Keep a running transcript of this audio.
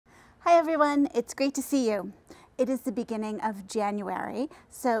Hi everyone, it's great to see you. It is the beginning of January,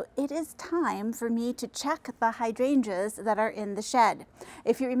 so it is time for me to check the hydrangeas that are in the shed.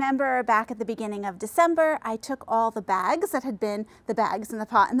 If you remember back at the beginning of December, I took all the bags that had been the bags in the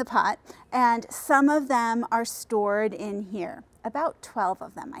pot, and some of them are stored in here, about 12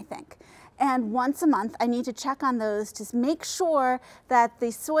 of them I think. And once a month, I need to check on those to make sure that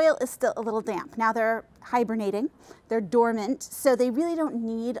the soil is still a little damp. Now they're hibernating, they're dormant, so they really don't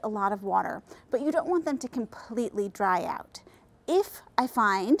need a lot of water, but you don't want them to completely dry out. If I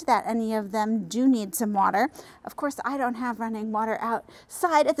find that any of them do need some water, of course I don't have running water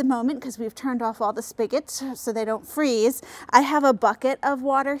outside at the moment because we've turned off all the spigots so they don't freeze. I have a bucket of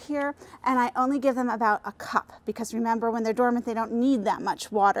water here and I only give them about a cup because remember when they're dormant they don't need that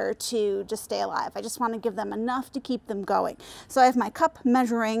much water to just stay alive. I just want to give them enough to keep them going. So I have my cup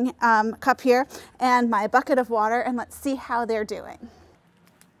measuring cup here and my bucket of water, and let's see how they're doing.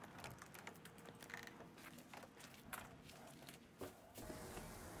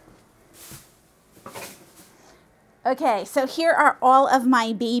 Okay, so here are all of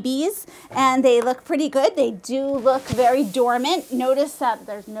my babies and they look pretty good. They do look very dormant. Notice that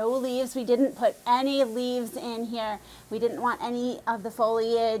there's no leaves. We didn't put any leaves in here. We didn't want any of the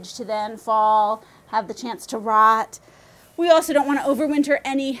foliage to then fall, have the chance to rot. We also don't want to overwinter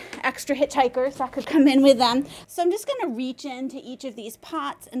any extra hitchhikers that could come in with them. So I'm just going to reach into each of these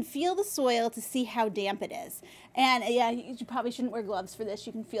pots and feel the soil to see how damp it is. And yeah, you probably shouldn't wear gloves for this.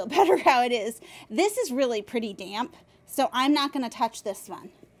 You can feel better how it is. This is really pretty damp, so I'm not going to touch this one.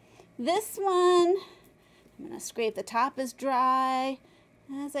 This one, I'm going to scrape the top is dry.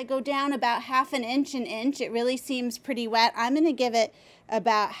 As I go down about ½ an inch, it really seems pretty wet. I'm going to give it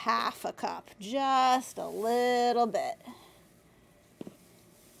about ½ a cup, just a little bit.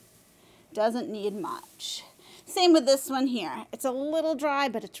 Doesn't need much. Same with this one here. It's a little dry,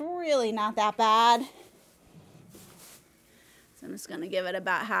 but it's really not that bad. So I'm just going to give it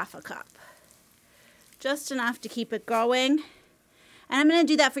about ½ a cup. Just enough to keep it going. And I'm going to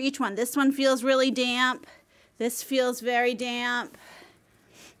do that for each one. This one feels really damp. This feels very damp.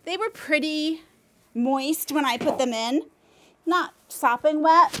 They were pretty moist when I put them in. Not sopping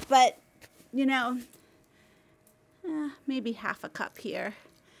wet, but, you know, maybe ½ a cup here.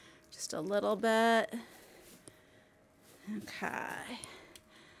 Just a little bit. Okay.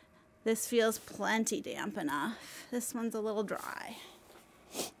 This feels plenty damp enough. This one's a little dry.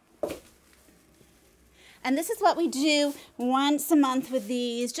 And this is what we do once a month with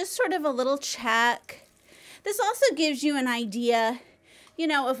these, just sort of a little check. This also gives you an idea, you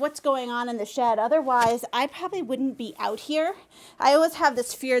know, of what's going on in the shed. Otherwise, I probably wouldn't be out here. I always have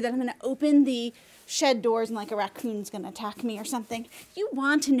this fear that I'm going to open the shed doors and like a raccoon's going to attack me or something. You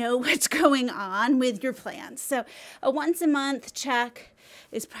want to know what's going on with your plants. So a once a month check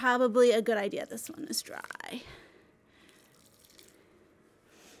is probably a good idea. This one is dry.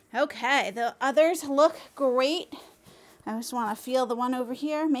 Okay, the others look great. I just want to feel the one over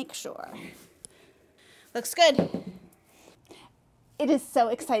here, make sure. Looks good. It is so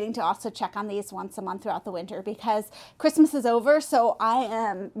exciting to also check on these once a month throughout the winter because Christmas is over, so I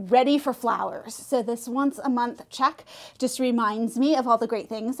am ready for flowers. So this once a month check just reminds me of all the great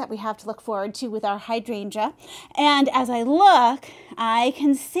things that we have to look forward to with our hydrangea. And as I look, I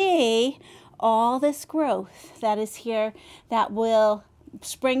can see all this growth that is here that will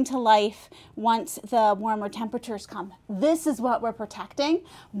spring to life once the warmer temperatures come. This is what we're protecting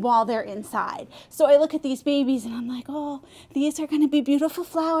while they're inside. So I look at these babies and I'm like, oh, these are going to be beautiful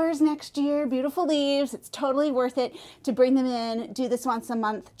flowers next year, beautiful leaves. It's totally worth it to bring them in, do this once a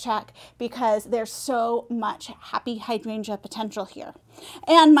month check because there's so much happy hydrangea potential here.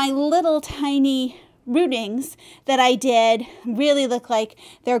 And my little tiny rootings that I did really look like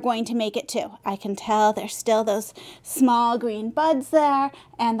they're going to make it too. I can tell there's still those small green buds there,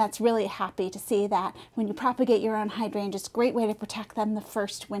 and that's really happy to see that when you propagate your own hydrangeas, it's a great way to protect them the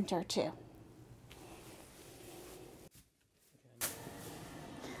first winter too.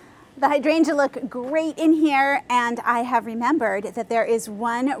 The hydrangea look great in here, and I have remembered that there is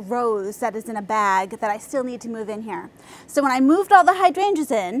one rose that is in a bag that I still need to move in here. So when I moved all the hydrangeas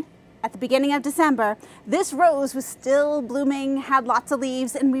in, at the beginning of December, this rose was still blooming, had lots of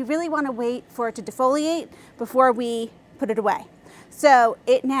leaves, and we really want to wait for it to defoliate before we put it away. So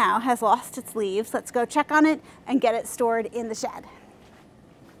it now has lost its leaves. Let's go check on it and get it stored in the shed.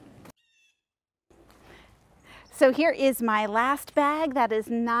 So here is my last bag that is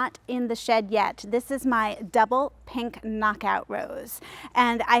not in the shed yet. This is my double pink knockout rose.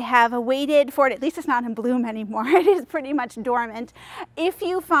 And I have waited for it, at least it's not in bloom anymore. It is pretty much dormant. If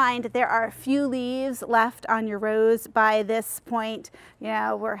you find there are a few leaves left on your rose by this point, you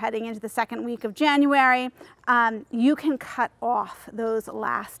know, we're heading into the second week of January, you can cut off those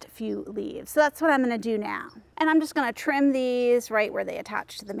last few leaves. So that's what I'm going to do now. And I'm just going to trim these right where they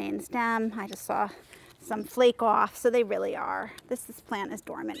attach to the main stem. I just saw some flake off, so they really are. This plant is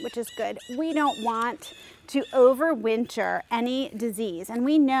dormant, which is good. We don't want to overwinter any disease, and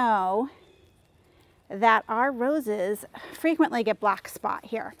we know that our roses frequently get black spot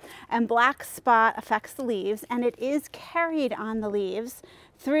here, and black spot affects the leaves, and it is carried on the leaves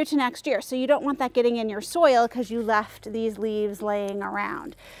through to next year. So you don't want that getting in your soil because you left these leaves laying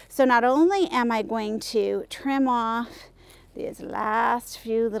around. So not only am I going to trim off these last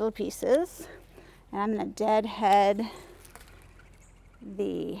few little pieces, and I'm going to deadhead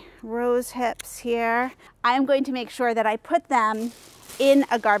the rose hips here. I'm going to make sure that I put them in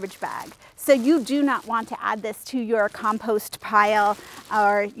a garbage bag. So you do not want to add this to your compost pile,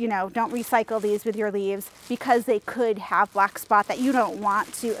 or, you know, don't recycle these with your leaves because they could have black spot that you don't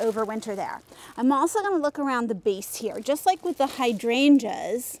want to overwinter there. I'm also going to look around the base here. Just like with the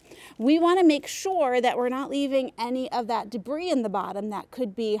hydrangeas, we want to make sure that we're not leaving any of that debris in the bottom that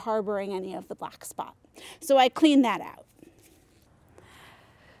could be harboring any of the black spot. So I clean that out.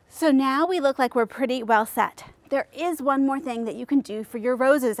 So now we look like we're pretty well set. There is one more thing that you can do for your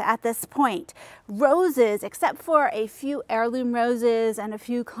roses at this point. Roses, except for a few heirloom roses and a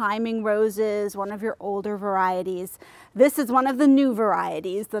few climbing roses, one of your older varieties. This is one of the new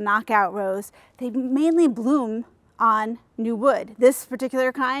varieties, the knockout rose. They mainly bloom on new wood. This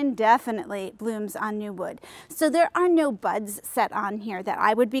particular kind definitely blooms on new wood. So there are no buds set on here that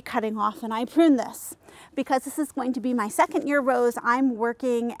I would be cutting off when I prune this. Because this is going to be my second year rose, I'm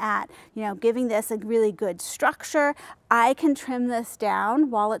working at, you know, giving this a really good structure. I can trim this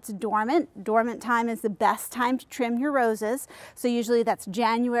down while it's dormant. Dormant time is the best time to trim your roses. So usually that's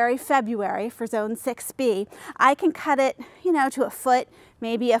January, February for zone 6B. I can cut it, you know, to a foot,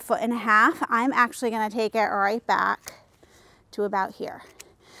 maybe 1.5 feet. I'm actually going to take it right back to about here.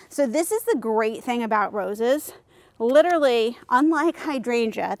 So this is the great thing about roses. Literally, unlike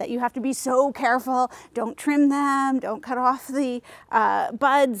hydrangea, that you have to be so careful, don't trim them, don't cut off the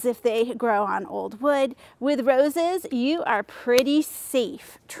buds if they grow on old wood. With roses, you are pretty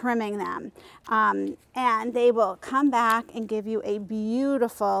safe trimming them, and they will come back and give you a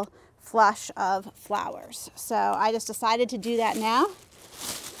beautiful flush of flowers. So I just decided to do that now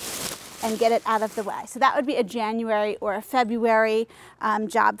and get it out of the way. So that would be a January or a February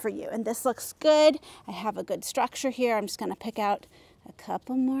job for you. And this looks good. I have a good structure here. I'm just gonna pick out a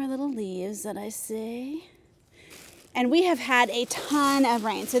couple more little leaves that I see. And we have had a ton of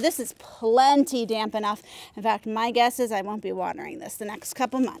rain, so this is plenty damp enough. In fact, my guess is I won't be watering this the next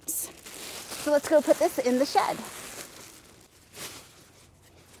couple months. So let's go put this in the shed.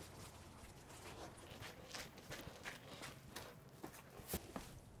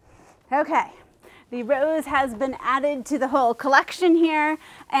 Okay, the rose has been added to the whole collection here,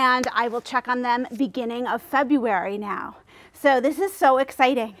 and I will check on them beginning of February now. So this is so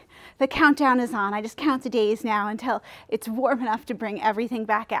exciting. The countdown is on. I just count the days now until it's warm enough to bring everything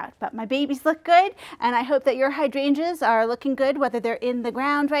back out. But my babies look good, and I hope that your hydrangeas are looking good, whether they're in the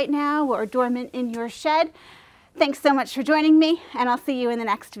ground right now or dormant in your shed. Thanks so much for joining me, and I'll see you in the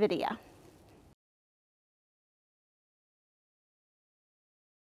next video.